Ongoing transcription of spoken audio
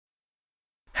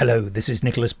Hello, this is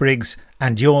Nicholas Briggs,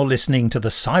 and you're listening to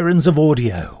the Sirens of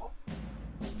Audio.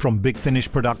 From Big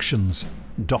Finish Productions,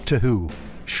 Doctor Who,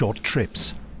 Short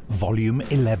Trips, Volume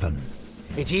 11.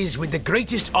 It is with the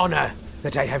greatest honour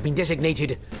that I have been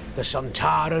designated the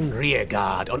Sontaran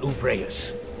Rearguard on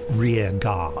Ubreus.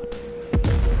 Rearguard.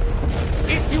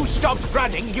 If you stopped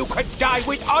running, you could die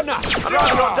with honour. I'd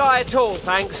rather not die at all,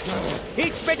 thanks.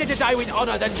 It's better to die with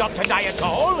honour than not to die at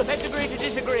all. Let's agree to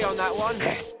disagree on that one.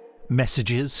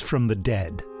 Messages from the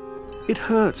dead. It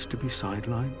hurts to be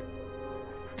sidelined,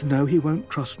 to know he won't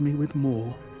trust me with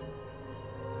more.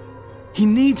 He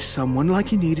needs someone like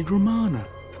he needed Romana.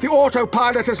 The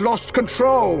autopilot has lost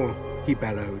control, he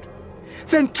bellowed.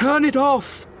 Then turn it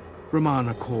off,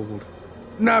 Romana called.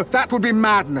 No, that would be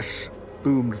madness,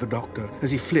 boomed the doctor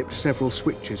as he flipped several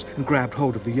switches and grabbed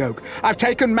hold of the yoke. I've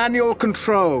taken manual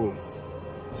control.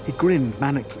 He grinned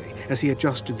manically as he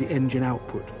adjusted the engine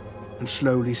output and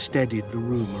slowly steadied the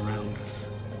room around us.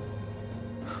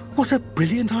 What a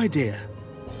brilliant idea,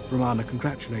 Romana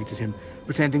congratulated him,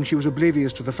 pretending she was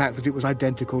oblivious to the fact that it was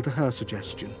identical to her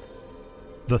suggestion.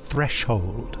 The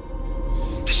Threshold.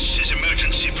 This is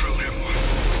emergency program 1.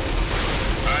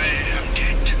 I am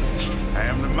dead. I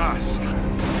am the master.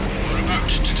 We're about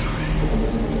to die.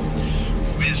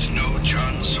 With no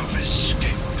chance of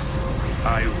escape.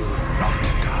 I will not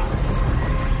die.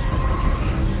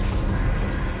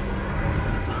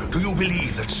 Do you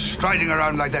believe that striding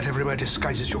around like that everywhere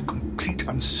disguises your complete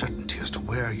uncertainty as to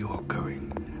where you are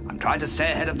going? I'm trying to stay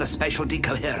ahead of the spatial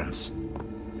decoherence.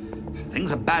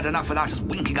 Things are bad enough without us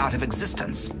winking out of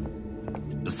existence.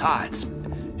 Besides,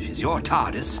 she's your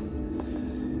TARDIS.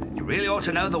 You really ought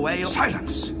to know the way you're...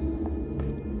 Silence!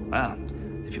 Well,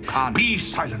 if you can't... Be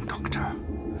silent, Doctor.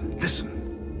 Listen.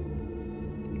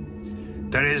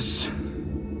 There is...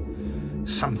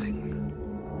 something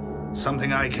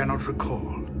I cannot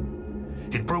recall.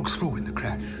 It broke through in the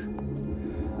crash.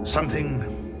 Something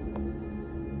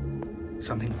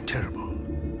terrible.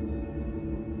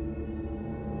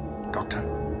 Doctor?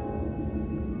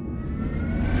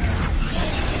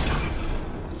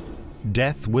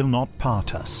 Death will not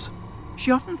part us.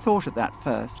 She often thought of that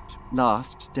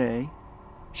last day.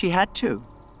 She had to,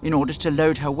 in order to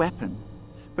load her weapon,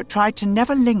 but tried to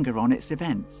never linger on its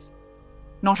events.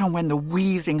 Not on when the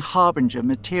wheezing harbinger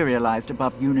materialized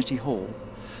above Unity Hall,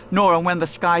 nor on when the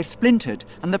sky splintered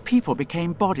and the people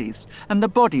became bodies, and the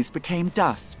bodies became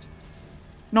dust.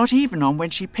 Not even on when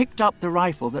she picked up the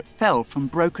rifle that fell from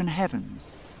broken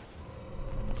heavens.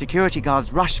 Security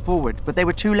guards rushed forward, but they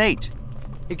were too late.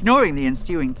 Ignoring the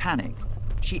ensuing panic,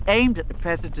 she aimed at the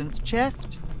president's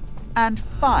chest and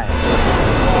fired.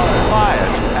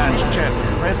 Fired and chest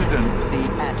president.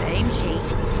 And aimed she.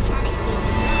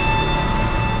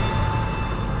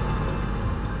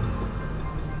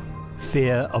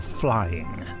 Fear of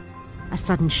flying. A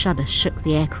sudden shudder shook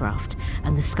the aircraft,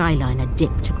 and the Skyliner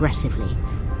dipped aggressively.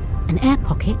 An air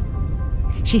pocket?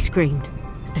 She screamed,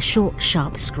 a short,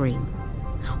 sharp scream.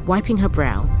 Wiping her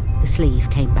brow, the sleeve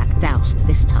came back doused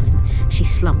this time. She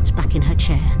slumped back in her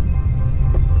chair.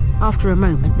 After a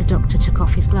moment, the doctor took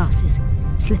off his glasses.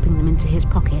 Slipping them into his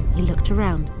pocket, he looked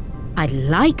around. I'd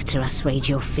like to assuage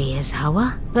your fears,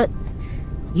 Hawa, but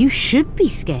you should be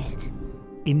scared.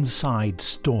 Inside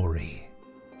Story.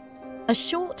 A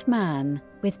short man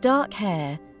with dark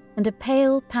hair and a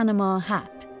pale Panama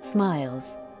hat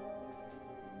smiles.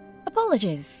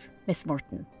 Apologies, Miss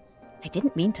Morton. I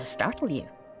didn't mean to startle you.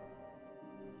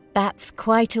 That's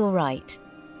quite all right.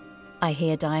 I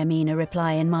hear Diamina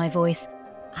reply in my voice.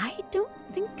 I don't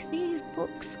think these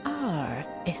books are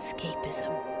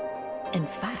escapism. In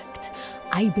fact,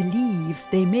 I believe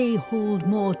they may hold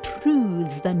more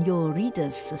truths than your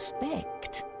readers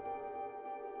suspect.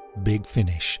 Big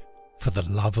Finish, for the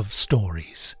love of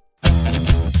stories.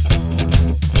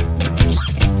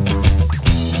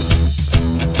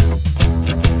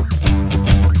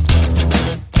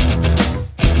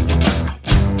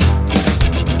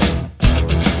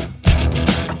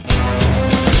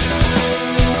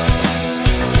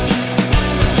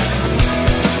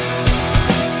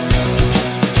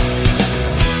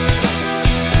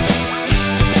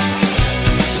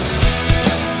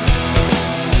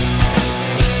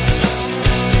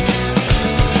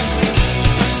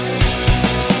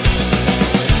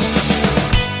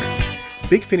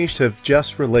 Big Finish have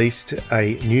just released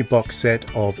a new box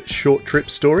set of short trip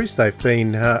stories. They've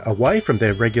been away from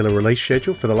their regular release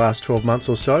schedule for the last 12 months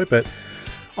or so, but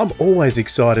I'm always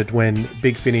excited when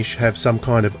Big Finish have some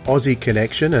kind of Aussie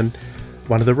connection, and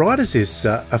one of the writers is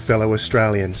a fellow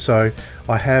Australian. So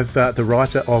I have the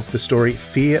writer of the story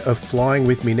Fear of Flying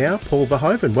with me now, Paul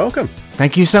Verhoeven. Welcome.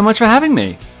 Thank you so much for having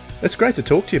me. It's great to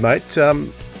talk to you, mate.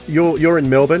 you're in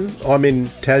Melbourne, I'm in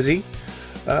Tassie,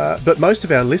 but most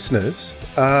of our listeners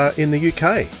are in the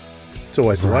UK. It's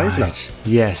always the way, isn't it?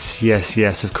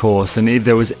 Yes, of course. And if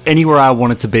there was anywhere I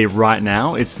wanted to be right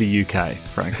now, it's the UK,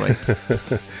 frankly.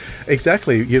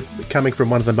 Exactly. You're coming from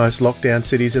one of the most locked down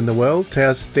cities in the world.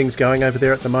 How's things going over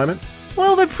there at the moment?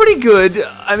 Well, they're pretty good.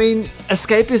 I mean,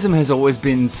 escapism has always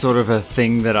been sort of a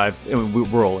thing that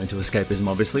we're all into escapism,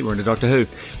 obviously. We're into Doctor Who.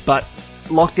 But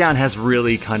lockdown has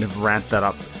really kind of ramped that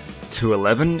up to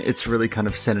 11. It's really kind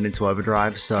of sent it into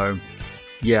overdrive. So,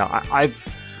 yeah,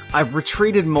 I've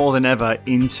retreated more than ever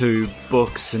into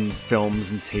books and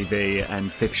films and TV and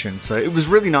fiction. So it was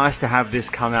really nice to have this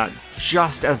come out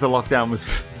just as the lockdown was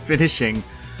finishing,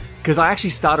 because I actually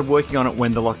started working on it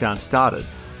when the lockdown started.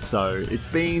 So it's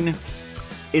been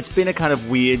a kind of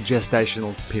weird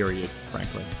gestational period,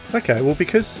 frankly. Okay, well,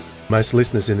 because most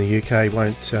listeners in the UK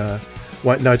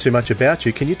won't know too much about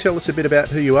you, can you tell us a bit about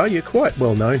who you are? You're quite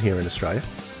well known here in Australia.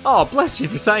 Oh, bless you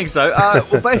for saying so.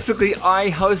 Well, basically,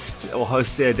 I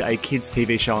hosted a kids'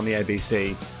 TV show on the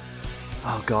ABC.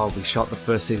 Oh, God, we shot the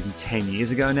first season 10 years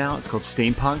ago now. It's called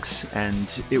Steampunks,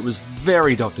 and it was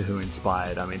very Doctor Who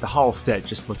inspired. I mean, the whole set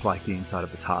just looked like the inside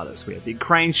of the TARDIS. We had big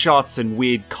crane shots and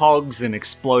weird cogs and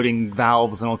exploding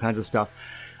valves and all kinds of stuff.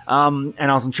 And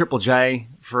I was on Triple J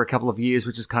for a couple of years,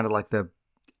 which is kind of like the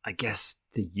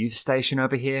youth station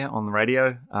over here on the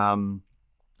radio.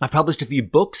 I've published a few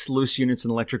books, Loose Units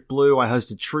and Electric Blue. I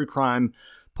hosted true crime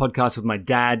podcasts with my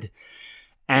dad.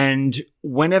 And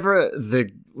whenever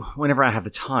I have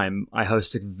the time, I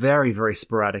host a very, very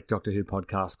sporadic Doctor Who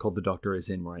podcast called The Doctor Is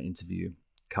In, where I interview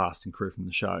cast and crew from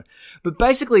the show. But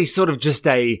basically sort of just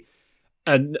a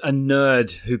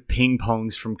nerd who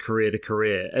ping-pongs from career to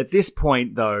career. At this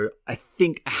point, though, I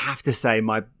think I have to say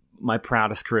my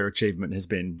proudest career achievement has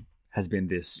been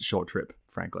this short trip,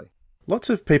 frankly.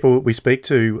 Lots of people we speak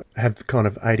to have kind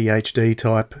of ADHD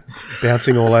type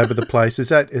bouncing all over the place. Is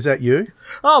that you?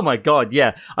 Oh my God,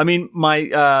 yeah. I mean,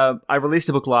 I released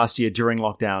a book last year during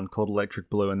lockdown called Electric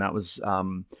Blue, and that was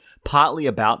partly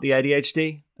about the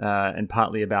ADHD and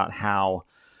partly about how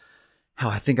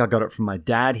I think I got it from my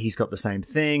dad. He's got the same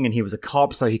thing, and he was a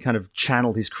cop, so he kind of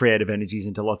channeled his creative energies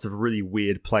into lots of really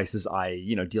weird places,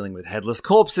 dealing with headless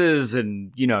corpses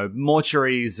and,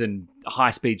 mortuaries and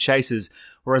high-speed chases,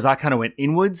 whereas I kind of went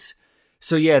inwards.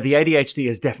 So yeah, the ADHD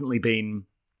has definitely been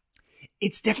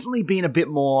a bit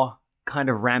more kind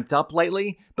of ramped up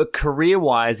lately, but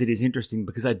career-wise, it is interesting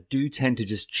because I do tend to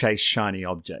just chase shiny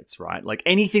objects, right? Like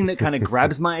anything that kind of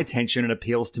grabs my attention and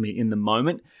appeals to me in the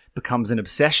moment becomes an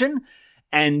obsession.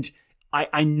 And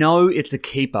I know it's a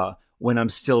keeper when I'm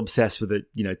still obsessed with it,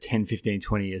 10, 15,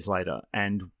 20 years later.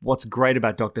 And what's great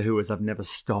about Doctor Who is I've never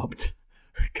stopped.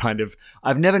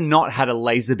 I've never not had a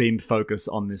laser beam focus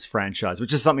on this franchise,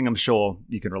 which is something I'm sure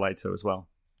you can relate to as well.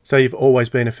 So you've always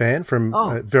been a fan from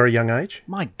a very young age?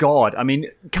 My God. I mean,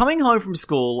 coming home from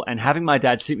school and having my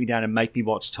dad sit me down and make me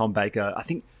watch Tom Baker, I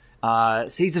think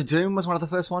Seeds of Doom was one of the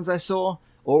first ones I saw.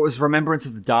 Or it was Remembrance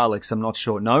of the Daleks, I'm not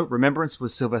sure. No, Remembrance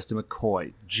was Sylvester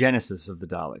McCoy. Genesis of the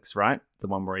Daleks, right? The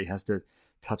one where he has to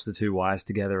touch the two wires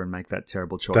together and make that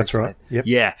terrible choice. That's right. Yep.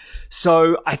 Yeah.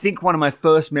 So I think one of my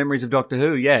first memories of Doctor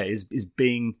Who, is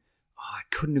being, I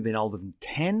couldn't have been older than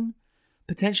 10,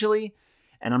 potentially.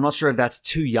 And I'm not sure if that's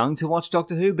too young to watch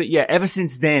Doctor Who, but yeah, ever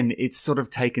since then, it's sort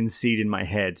of taken seed in my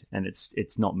head, and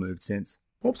it's not moved since.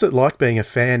 What was it like being a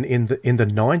fan in the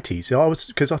 90s?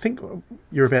 Because I think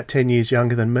you're about 10 years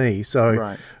younger than me, so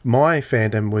right. My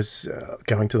fandom was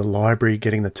going to the library,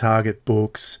 getting the Target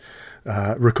books,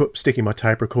 sticking my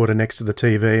tape recorder next to the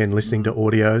TV and listening to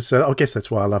audio. So I guess that's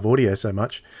why I love audio so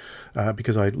much,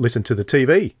 because I listen to the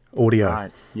TV audio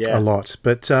a lot.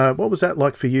 But what was that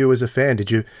like for you as a fan?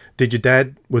 Did your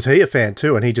dad, was he a fan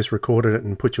too, and he just recorded it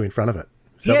and put you in front of it?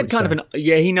 He had kind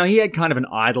of an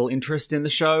idle interest in the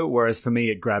show, whereas for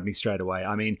me, it grabbed me straight away.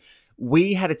 I mean,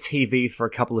 we had a TV for a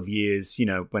couple of years,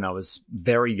 when I was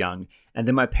very young, and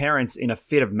then my parents, in a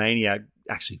fit of mania,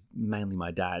 actually mainly my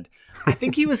dad, I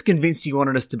think he was convinced he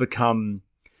wanted us to become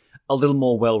a little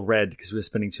more well-read because we were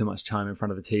spending too much time in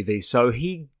front of the TV. So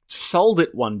he sold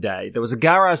it one day. There was a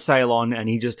garage sale on, and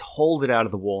he just hauled it out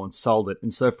of the wall and sold it.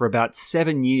 And so for about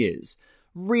 7 years,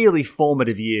 really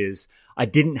formative years, I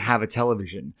didn't have a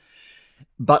television.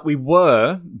 But we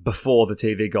were, before the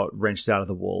TV got wrenched out of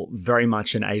the wall, very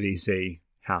much an ABC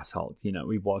household.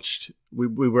 We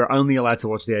were only allowed to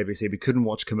watch the ABC. We couldn't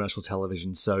watch commercial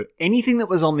television. So anything that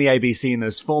was on the ABC in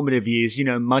those formative years,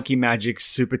 Monkey Magic,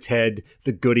 Super Ted,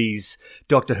 The Goodies,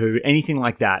 Doctor Who, anything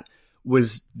like that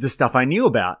was the stuff I knew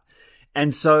about.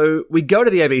 And so we go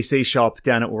to the ABC shop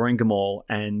down at Warringah Mall,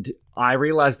 and I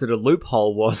realized that a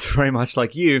loophole was very much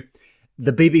like you.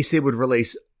 the BBC would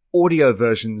release audio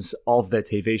versions of their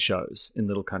TV shows in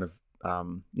little kind of,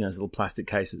 those little plastic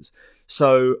cases.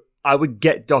 So I would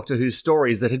get Doctor Who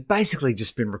stories that had basically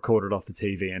just been recorded off the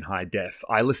TV in high def.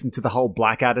 I listened to the whole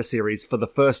Blackadder series for the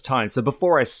first time. So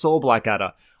before I saw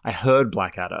Blackadder, I heard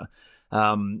Blackadder.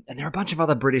 And there are a bunch of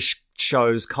other British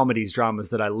shows, comedies, dramas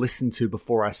that I listened to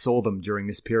before I saw them during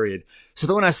this period. So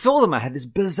that when I saw them, I had this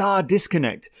bizarre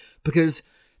disconnect. Because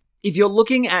if you're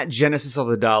looking at Genesis of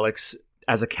the Daleks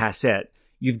as a cassette,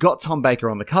 you've got Tom Baker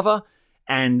on the cover,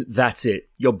 and that's it.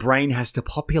 Your brain has to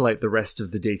populate the rest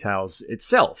of the details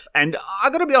itself. And I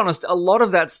gotta be honest, a lot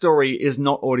of that story is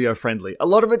not audio friendly. A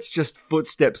lot of it's just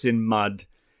footsteps in mud,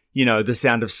 the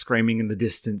sound of screaming in the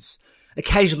distance.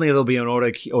 Occasionally there'll be an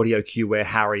audio cue where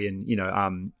Harry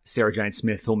and, Sarah Jane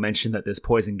Smith will mention that there's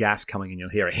poison gas coming and you'll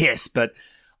hear a hiss. But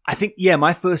I think,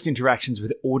 my first interactions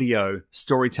with audio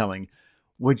storytelling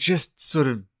were just sort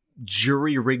of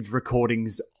jury-rigged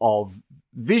recordings of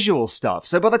visual stuff.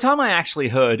 So by the time I actually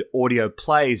heard audio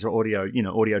plays or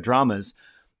audio dramas,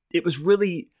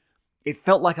 it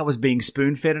felt like I was being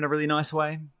spoon-fed in a really nice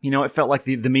way. It felt like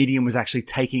the medium was actually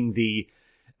taking the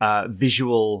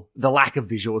lack of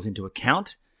visuals into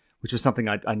account, which was something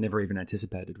I never even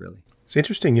anticipated, really. It's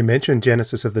interesting you mentioned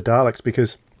Genesis of the Daleks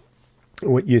because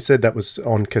what you said that was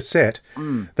on cassette,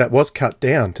 that was cut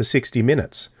down to 60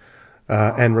 minutes.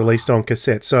 And released on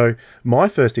cassette. So my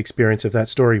first experience of that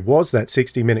story was that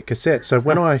 60-minute cassette. So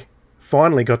when I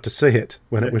finally got to see it,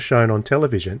 when it was shown on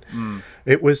television,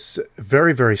 it was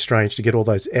very, very strange to get all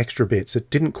those extra bits. It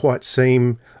didn't quite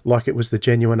seem like it was the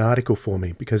genuine article for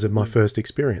me because of my first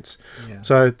experience. Yeah.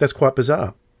 So that's quite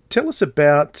bizarre. Tell us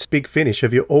about Big Finish.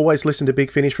 Have you always listened to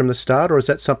Big Finish from the start, or is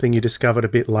that something you discovered a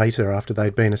bit later after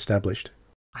they'd been established?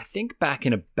 I think back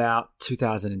in about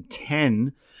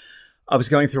 2010... I was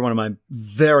going through one of my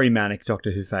very manic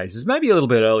Doctor Who phases, maybe a little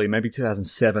bit early, maybe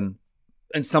 2007,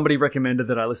 and somebody recommended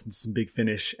that I listen to some Big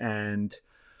Finish, and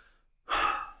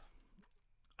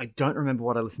I don't remember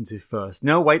what I listened to first.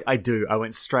 No, wait, I do. I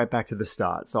went straight back to the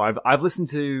start. So I've listened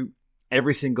to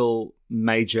every single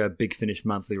major Big Finish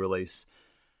monthly release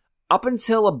up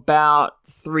until about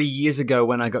 3 years ago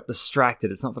when I got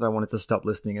distracted. It's not that I wanted to stop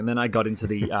listening, and then I got into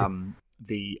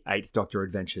the Eighth Doctor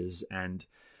Adventures, and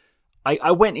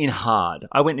I went in hard.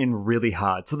 I went in really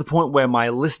hard to the point where my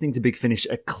listening to Big Finish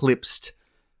eclipsed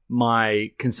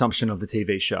my consumption of the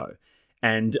TV show.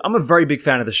 And I'm a very big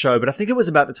fan of the show, but I think it was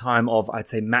about the time of, I'd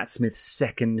say, Matt Smith's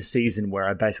second season where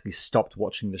I basically stopped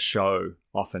watching the show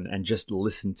often and just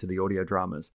listened to the audio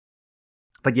dramas.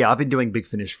 But yeah, I've been doing Big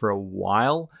Finish for a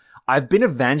while. I've been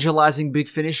evangelizing Big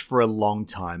Finish for a long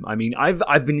time. I mean,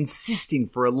 I've been insisting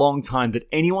for a long time that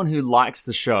anyone who likes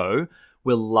the show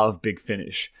will love Big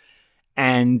Finish.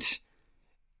 And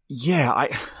yeah,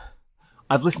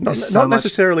 I've listened to so much. Not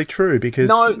necessarily true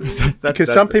because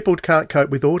some people can't cope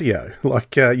with audio.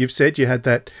 Like you've said, you had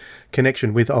that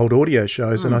connection with old audio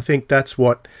shows, and I think that's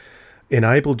what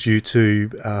enabled you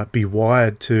to be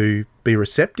wired to be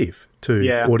receptive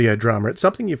to audio drama. It's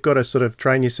something you've got to sort of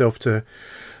train yourself to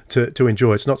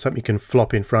enjoy. It's not something you can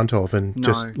flop in front of and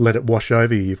just let it wash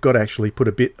over you. You've got to actually put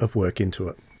a bit of work into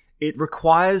it. It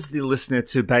requires the listener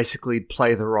to basically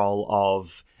play the role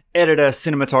of editor,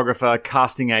 cinematographer,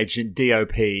 casting agent,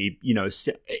 DOP,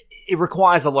 it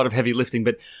requires a lot of heavy lifting.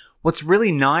 But what's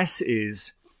really nice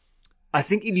is, I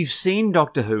think if you've seen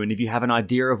Doctor Who and if you have an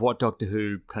idea of what Doctor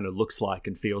Who kind of looks like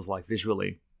and feels like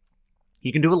visually,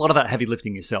 you can do a lot of that heavy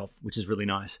lifting yourself, which is really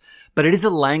nice. But it is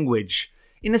a language,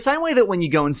 in the same way that when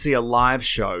you go and see a live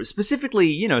show,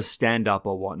 specifically, stand-up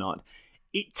or whatnot,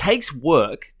 it takes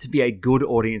work to be a good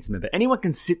audience member. Anyone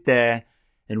can sit there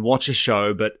and watch a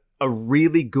show, but a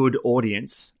really good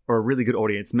audience or a really good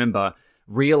audience member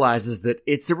realizes that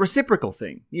it's a reciprocal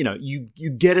thing. You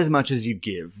get as much as you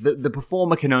give. The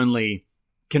performer the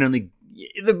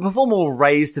performer will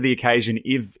raise to the occasion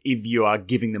if you are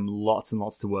giving them lots and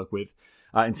lots to work with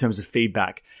in terms of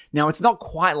feedback. Now, it's not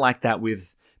quite like that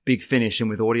with Big Finish and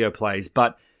with audio plays,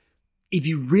 but if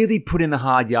you really put in the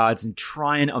hard yards and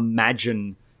try and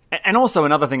imagine... And also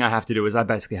another thing I have to do is I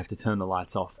basically have to turn the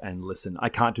lights off and listen. I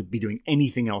can't be doing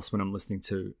anything else when I'm listening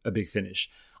to a Big Finish.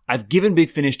 I've given Big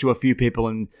Finish to a few people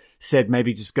and said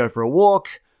maybe just go for a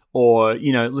walk or,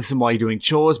 listen while you're doing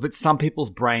chores, but some people's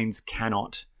brains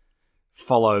cannot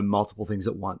follow multiple things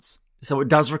at once. So it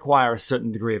does require a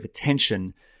certain degree of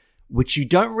attention, which you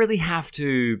don't really have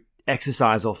to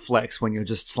exercise or flex when you're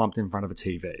just slumped in front of a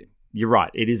TV. You're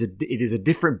right. It is a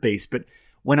different beast. But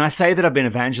when I say that I've been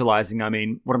evangelizing, I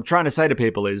mean, what I'm trying to say to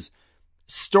people is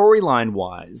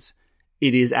storyline-wise,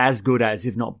 it is as good as,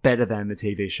 if not better than, the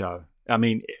TV show. I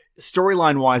mean,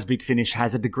 storyline-wise, Big Finish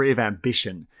has a degree of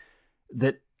ambition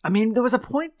that, I mean, there was a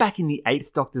point back in the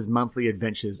Eighth Doctor's monthly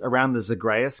adventures around the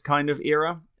Zagreus kind of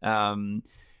era,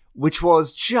 which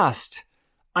was just,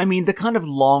 I mean, the kind of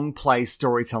long play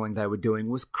storytelling they were doing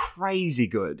was crazy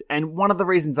good. And one of the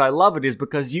reasons I love it is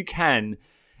because you can,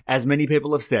 as many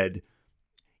people have said,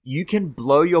 you can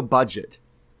blow your budget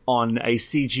on a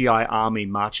CGI army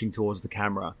marching towards the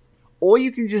camera. Or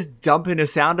you can just dump in a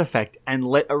sound effect and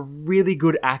let a really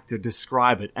good actor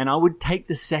describe it. And I would take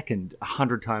the second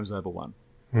 100 times over one.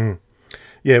 Mm.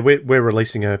 Yeah, we're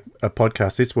releasing a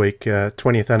podcast this week.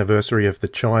 20th anniversary of The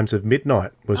Chimes of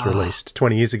Midnight was released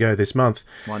 20 years ago this month.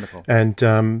 Wonderful.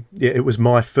 And it was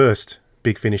my first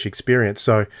Big Finish experience.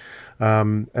 So,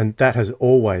 and that has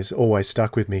always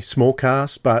stuck with me. Small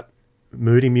cast, but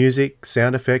moody music,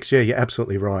 sound effects. Yeah, you're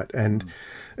absolutely right. And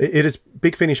it is,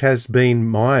 Big Finish has been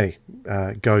my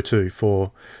go-to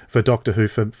for Doctor Who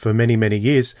for many, many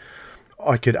years.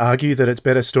 I could argue that it's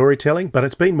better storytelling, but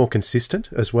it's been more consistent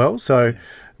as well. So,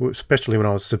 especially when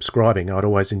I was subscribing, I'd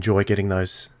always enjoy getting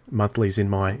those monthlies in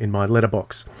my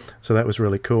letterbox. So that was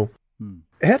really cool.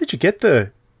 How did you get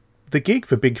the gig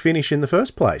for Big Finish in the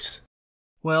first place?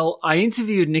 Well, I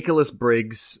interviewed Nicholas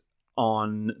Briggs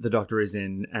on The Doctor Is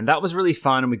In, and that was really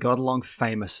fun, and we got along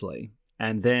famously.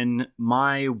 And then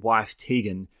my wife,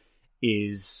 Tegan,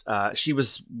 she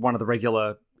was one of the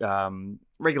regular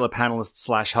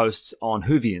panelists / hosts on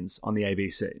Whovians on the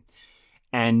ABC.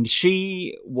 And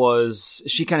she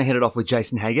kind of hit it off with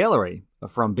Jason Haig-Ellery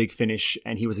from Big Finish,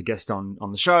 and he was a guest on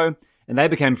the show, and they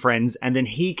became friends, and then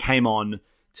he came on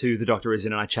to The Doctor Is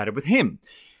In, and I chatted with him.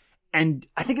 And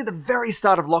I think at the very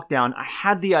start of lockdown, I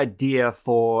had the idea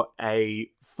for a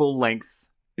full-length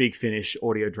Big Finish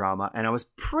audio drama, and I was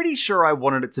pretty sure I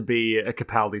wanted it to be a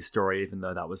Capaldi story, even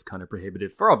though that was kind of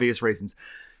prohibitive for obvious reasons.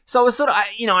 So I was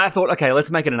I thought, okay,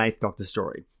 let's make it an Eighth Doctor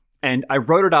story. And I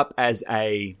wrote it up as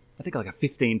I think like a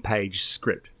 15-page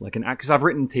script, because I've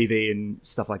written TV and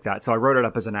stuff like that. So I wrote it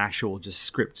up as an actual just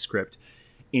script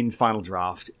in Final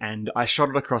Draft, and I shot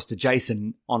it across to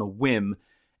Jason on a whim,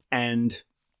 and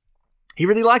he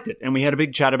really liked it, and we had a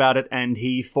big chat about it, and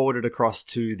he forwarded across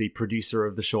to the producer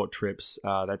of the short trips,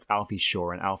 that's Alfie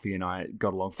Shaw, and Alfie and I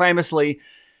got along famously,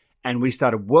 and we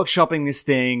started workshopping this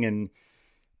thing, and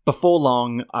before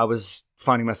long, I was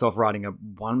finding myself writing a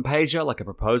one-pager, like a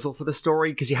proposal for the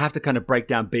story, because you have to kind of break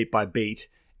down beat by beat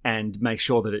and make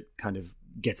sure that it kind of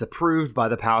gets approved by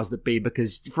the powers that be,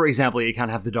 because, for example, you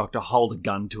can't have the Doctor hold a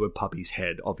gun to a puppy's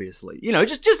head, obviously.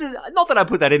 Just not that I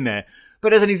put that in there,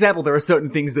 but as an example, there are certain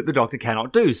things that the Doctor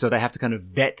cannot do, so they have to kind of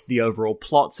vet the overall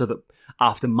plot so that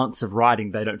after months of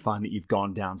writing, they don't find that you've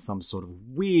gone down some sort of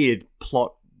weird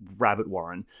plot rabbit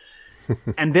warren.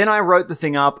 And then I wrote the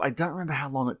thing up. I don't remember how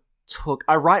long it took.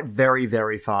 I write very,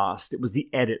 very fast. It was the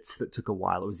edits that took a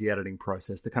while. It was the editing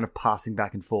process, the kind of passing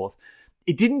back and forth.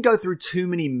 It didn't go through too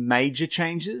many major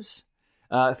changes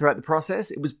throughout the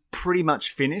process. It was pretty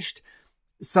much finished.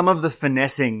 Some of the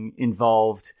finessing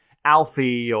involved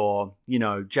Alfie or,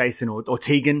 Jason or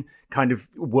Tegan kind of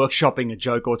workshopping a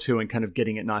joke or two and kind of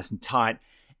getting it nice and tight.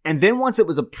 And then once it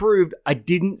was approved, I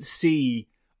didn't see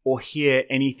or hear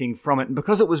anything from it. And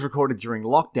because it was recorded during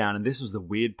lockdown, and this was the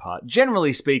weird part,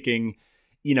 generally speaking,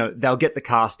 they'll get the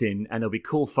cast in and there'll be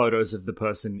cool photos of the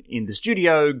person in the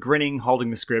studio, grinning,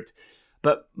 holding the script.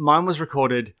 But mine was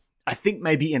recorded, I think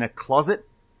maybe in a closet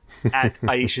at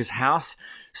Aisha's house.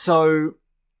 So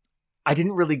I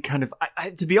didn't really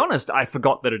to be honest, I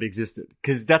forgot that it existed,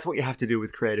 because that's what you have to do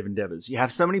with creative endeavors. You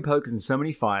have so many pokers and so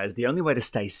many fires. The only way to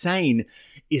stay sane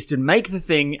is to make the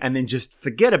thing and then just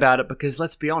forget about it, because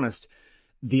let's be honest,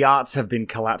 the arts have been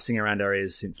collapsing around our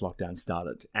ears since lockdown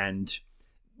started. And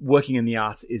working in the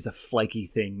arts is a flaky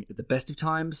thing at the best of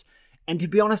times. And to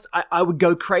be honest, I would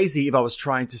go crazy if I was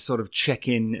trying to sort of check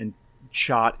in and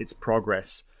chart its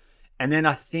progress. And then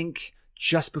I think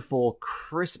just before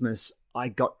Christmas, I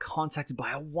got contacted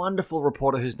by a wonderful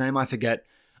reporter whose name I forget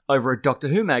over at Doctor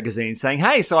Who magazine saying,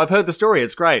 "Hey, so I've heard the story.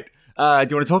 It's great. Do you want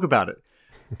to talk about it?"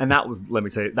 And let me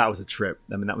tell you, that was a trip.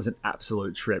 I mean, that was an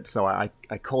absolute trip. So I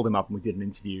called him up and we did an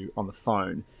interview on the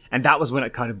phone. And that was when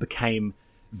it kind of became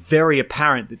very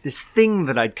apparent that this thing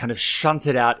that I'd kind of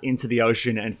shunted out into the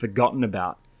ocean and forgotten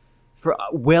about for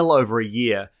well over a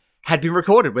year had been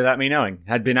recorded without me knowing,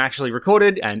 had been actually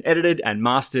recorded and edited and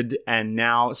mastered, and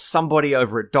now somebody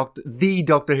over at the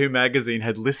Doctor Who magazine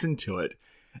had listened to it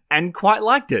and quite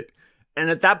liked it. And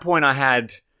at that point, I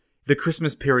had the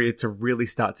Christmas period to really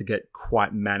start to get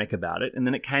quite manic about it. And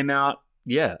then it came out,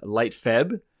 late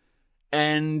Feb,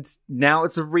 and now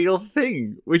it's a real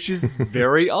thing, which is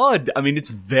very odd. I mean, it's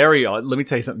very odd. Let me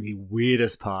tell you something. The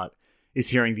weirdest part is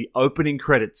hearing the opening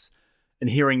credits and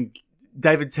hearing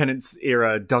David Tennant's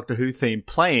era Doctor Who theme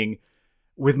playing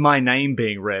with my name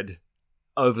being read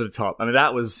over the top. I mean,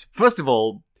 that was, first of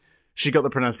all, she got the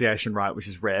pronunciation right, which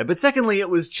is rare. But secondly, it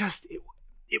was just,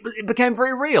 it became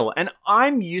very real. And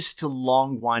I'm used to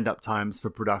long wind-up times for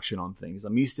production on things.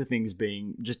 I'm used to things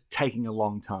being just taking a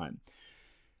long time.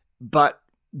 But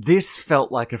this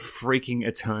felt like a freaking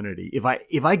eternity.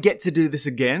 If I get to do this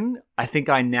again, I think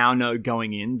I now know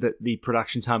going in that the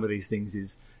production time of these things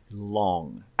is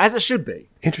long, as it should be.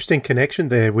 Interesting connection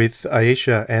there with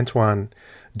Aisha Antoine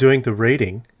doing the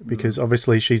reading, because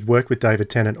obviously she'd worked with David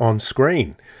Tennant on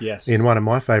screen. Yes. In one of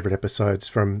my favourite episodes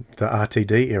from the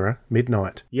RTD era,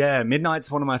 Midnight. Yeah,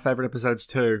 Midnight's one of my favourite episodes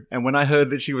too. And when I heard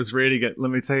that she was reading it,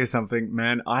 let me tell you something,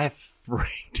 man, I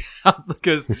freaked out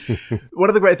because one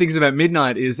of the great things about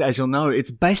Midnight is, as you'll know, it's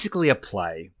basically a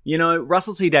play. You know,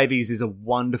 Russell T Davies is a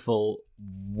wonderful,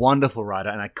 wonderful writer,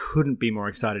 and I couldn't be more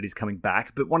excited he's coming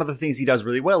back. But one of the things he does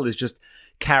really well is just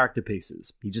character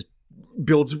pieces. He just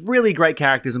builds really great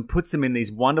characters and puts them in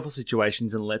these wonderful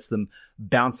situations and lets them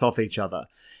bounce off each other.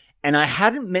 And I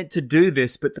hadn't meant to do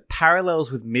this, but the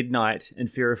parallels with Midnight and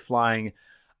Fear of Flying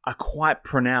are quite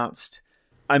pronounced.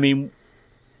 I mean,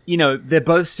 you know, they're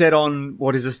both set on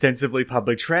what is ostensibly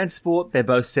public transport. They're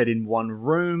both set in one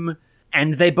room,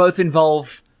 and they both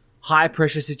involve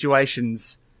high-pressure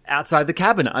situations outside the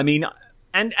cabin. I mean,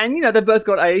 and you know, they've both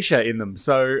got Aisha in them,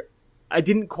 so I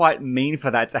didn't quite mean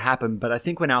for that to happen, but I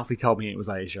think when Alfie told me it was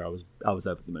Aisha, I was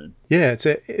over the moon. Yeah, it's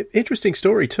an interesting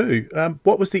story too.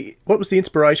 What was the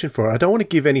inspiration for it? I don't want to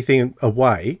give anything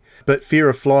away, but Fear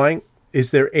of Flying,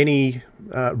 is there any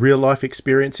real life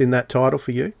experience in that title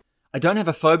for you? I don't have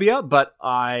a phobia, but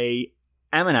I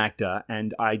am an actor,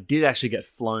 and I did actually get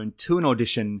flown to an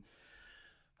audition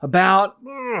about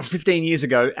 15 years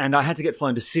ago, and I had to get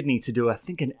flown to Sydney to do, I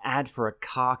think, an ad for a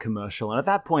car commercial. And at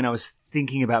that point, I was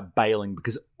thinking about bailing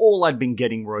because all I'd been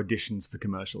getting were auditions for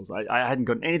commercials. I hadn't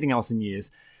gotten anything else in years.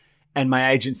 And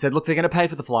my agent said, look, they're going to pay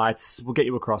for the flights. We'll get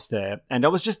you across there. And I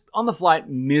was just on the flight,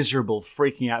 miserable,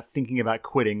 freaking out, thinking about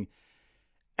quitting.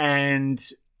 And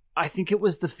I think it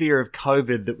was the fear of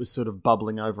COVID that was sort of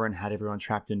bubbling over and had everyone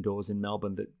trapped indoors in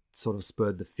Melbourne that sort of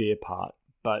spurred the fear part.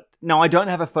 But no, I don't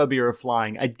have a phobia of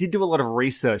flying. I did do a lot of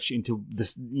research into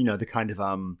this, you know, the kind of,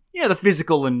 the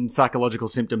physical and psychological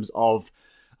symptoms of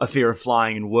a fear of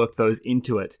flying and worked those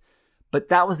into it. But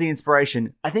that was the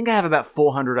inspiration. I think I have about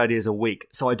 400 ideas a week,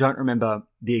 so I don't remember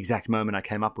the exact moment I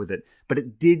came up with it. But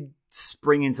it did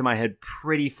spring into my head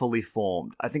pretty fully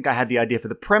formed. I think I had the idea for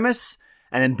the premise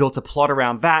and then built a plot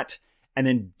around that and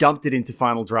then dumped it into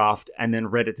final draft and then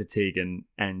read it to Tegan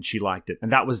and she liked it.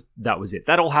 And that was it.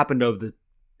 That all happened over the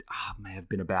may have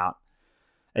been about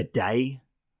a day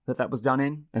that was done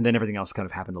in, and then everything else kind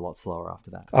of happened a lot slower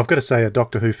after that. I've got to say, a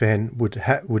Doctor Who fan would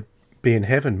be in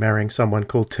heaven marrying someone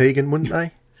called Tegan, wouldn't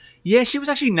they? Yeah, she was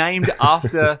actually named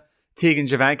after Tegan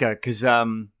Javanka because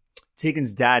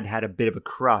Tegan's dad had a bit of a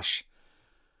crush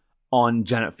on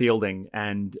Janet Fielding,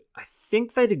 and I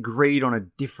think they'd agreed on a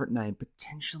different name,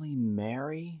 potentially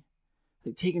Mary. I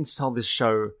think Tegan's told this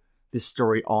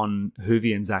story on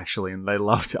Whovians, actually, and they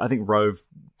loved it. I think Rove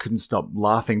couldn't stop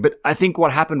laughing. But I think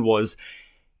what happened was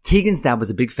Tegan's dad was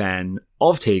a big fan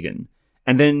of Tegan,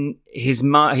 and then his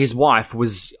wife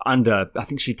was under, I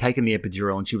think she'd taken the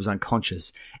epidural and she was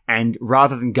unconscious, and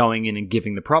rather than going in and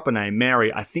giving the proper name,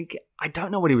 Mary, I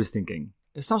don't know what he was thinking.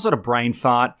 It was some sort of brain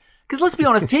fart. Because let's be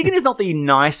honest, Tegan is not the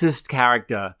nicest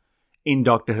character in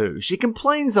Doctor Who. She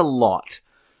complains a lot.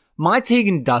 My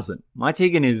Tegan doesn't. My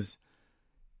Tegan is...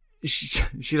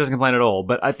 She doesn't complain at all,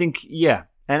 but I think, yeah.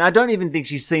 And I don't even think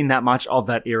she's seen that much of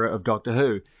that era of Doctor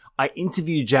Who. I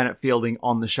interviewed Janet Fielding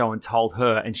on the show and told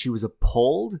her, and she was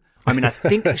appalled. I mean, I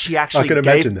think she actually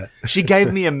imagine that. She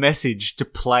gave me a message to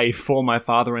play for my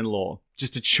father-in-law,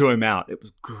 just to chew him out. It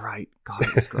was great. God,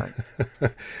 it was great.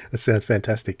 That sounds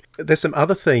fantastic. There's some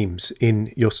other themes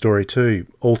in your story too.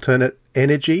 Alternate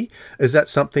energy. Is that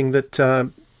something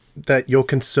that you're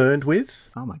concerned with?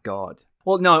 Oh my God.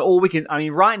 Well, no,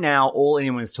 right now, all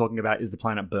anyone is talking about is the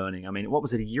planet burning. I mean, what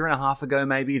was it, a year and a half ago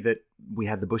maybe, that we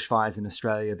had the bushfires in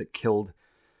Australia that killed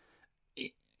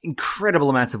incredible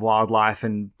amounts of wildlife,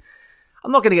 and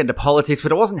I'm not going to get into politics,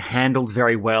 but it wasn't handled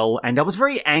very well, and I was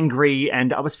very angry,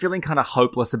 and I was feeling kind of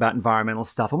hopeless about environmental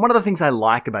stuff. And one of the things I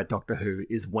like about Doctor Who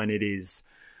is when it is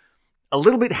a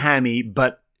little bit hammy,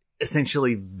 but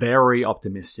essentially very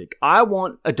optimistic. I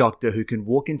want a doctor who can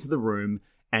walk into the room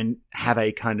and have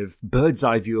a kind of bird's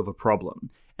eye view of a problem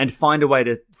and find a way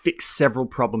to fix several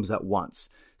problems at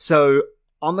once. So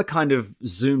on the kind of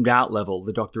zoomed out level,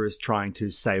 the Doctor is trying to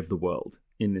save the world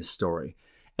in this story.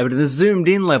 But at the zoomed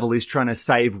in level, he's trying to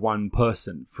save one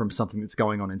person from something that's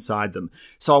going on inside them.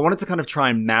 So I wanted to kind of try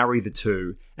and marry the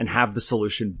two and have the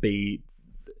solution be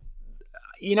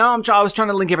I was trying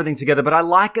to link everything together, but I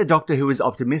like a Doctor Who is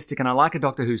optimistic, and I like a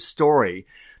Doctor Who story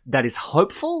that is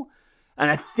hopeful. And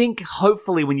I think,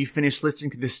 hopefully, when you finish listening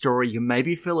to this story, you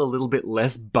maybe feel a little bit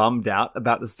less bummed out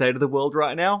about the state of the world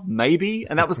right now. Maybe.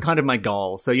 And that was kind of my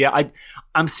goal. So, yeah,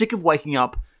 I'm sick of waking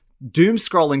up, doom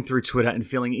scrolling through Twitter and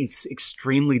feeling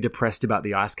extremely depressed about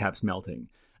the ice caps melting.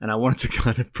 And I wanted to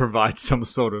kind of provide some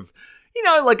sort of,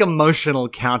 emotional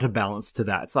counterbalance to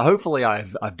that. So hopefully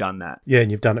I've done that. Yeah, and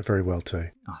you've done it very well too.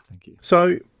 Oh, thank you.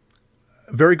 So,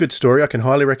 very good story. I can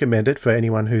highly recommend it for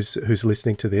anyone who's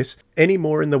listening to this. Any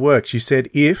more in the works? You said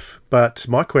if, but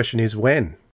my question is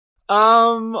when?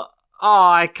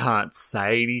 I can't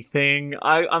say anything.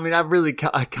 I mean,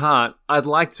 I can't. I'd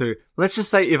like to. Let's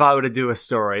just say if I were to do a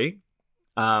story,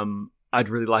 I'd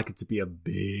really like it to be a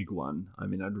big one. I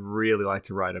mean, I'd really like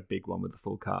to write a big one with the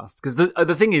full cast. Because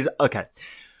the thing is, okay,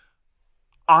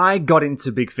 I got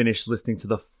into Big Finish listening to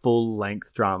the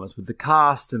full-length dramas with the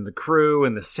cast and the crew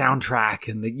and the soundtrack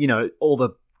and all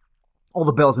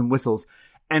the bells and whistles.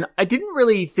 And I didn't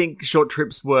really think short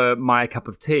trips were my cup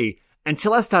of tea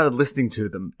until I started listening to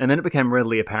them. And then it became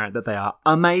readily apparent that they are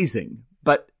amazing.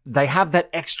 But they have that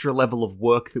extra level of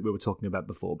work that we were talking about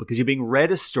before, because you're being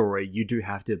read a story, you do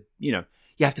have to, you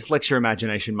have to flex your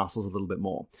imagination muscles a little bit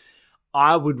more.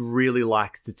 I would really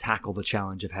like to tackle the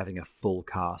challenge of having a full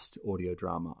cast audio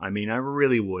drama. I mean, I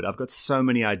really would. I've got so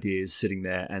many ideas sitting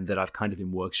there and that I've kind of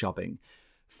been workshopping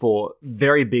for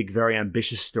very big, very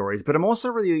ambitious stories. But I'm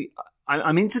also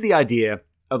I'm into the idea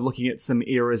of looking at some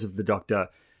eras of the Doctor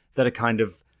that are kind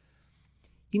of,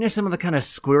 some of the kind of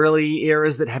squirrely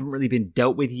eras that haven't really been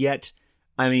dealt with yet.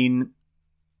 I mean,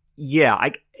 yeah,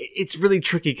 it's really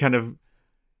tricky kind of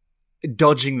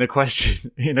dodging the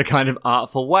question in a kind of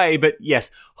artful way. But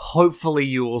yes, hopefully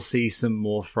you will see some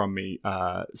more from me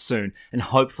soon. And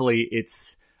hopefully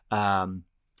it's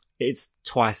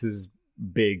twice as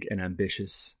big and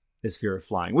ambitious as Fear of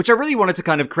Flying, which I really wanted to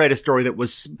kind of create a story that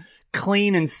was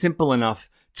clean and simple enough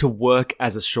to work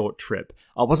as a short trip.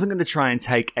 I wasn't going to try and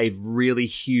take a really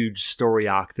huge story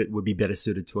arc that would be better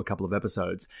suited to a couple of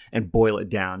episodes and boil it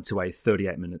down to a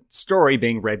 38-minute story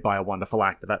being read by a wonderful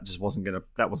actor. That just wasn't going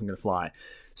to fly.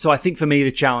 So I think for me,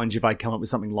 the challenge, if I come up with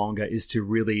something longer, is to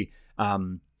really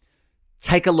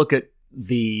take a look at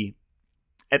the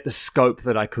scope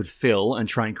that I could fill and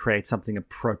try and create something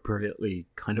appropriately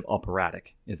kind of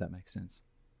operatic, if that makes sense.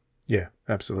 Yeah,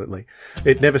 absolutely.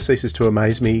 It never ceases to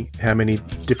amaze me how many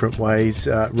different ways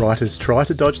writers try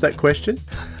to dodge that question.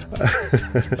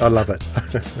 I love it.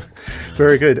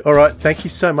 Very good. All right. Thank you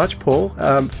so much, Paul,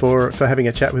 for having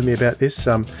a chat with me about this.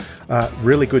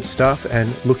 Really good stuff,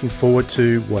 and looking forward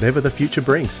to whatever the future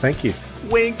brings. Thank you.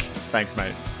 Wink. Thanks,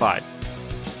 mate. Bye.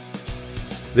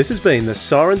 This has been the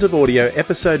Sirens of Audio,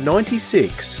 episode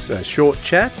 96, a short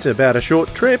chat about a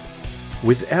short trip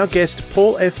with our guest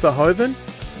Paul F. Verhoeven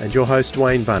and your host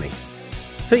Wayne Bunny.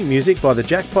 Theme music by the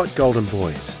Jackpot Golden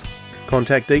Boys.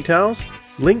 Contact details,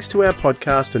 links to our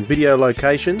podcast and video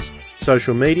locations,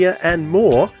 social media and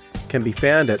more can be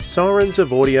found at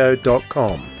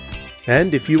sirensofaudio.com.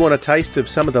 And if you want a taste of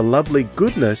some of the lovely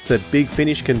goodness that Big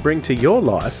Finish can bring to your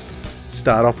life,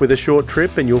 start off with a short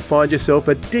trip and you'll find yourself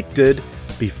addicted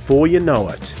before you know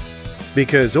it.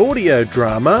 Because audio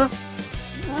drama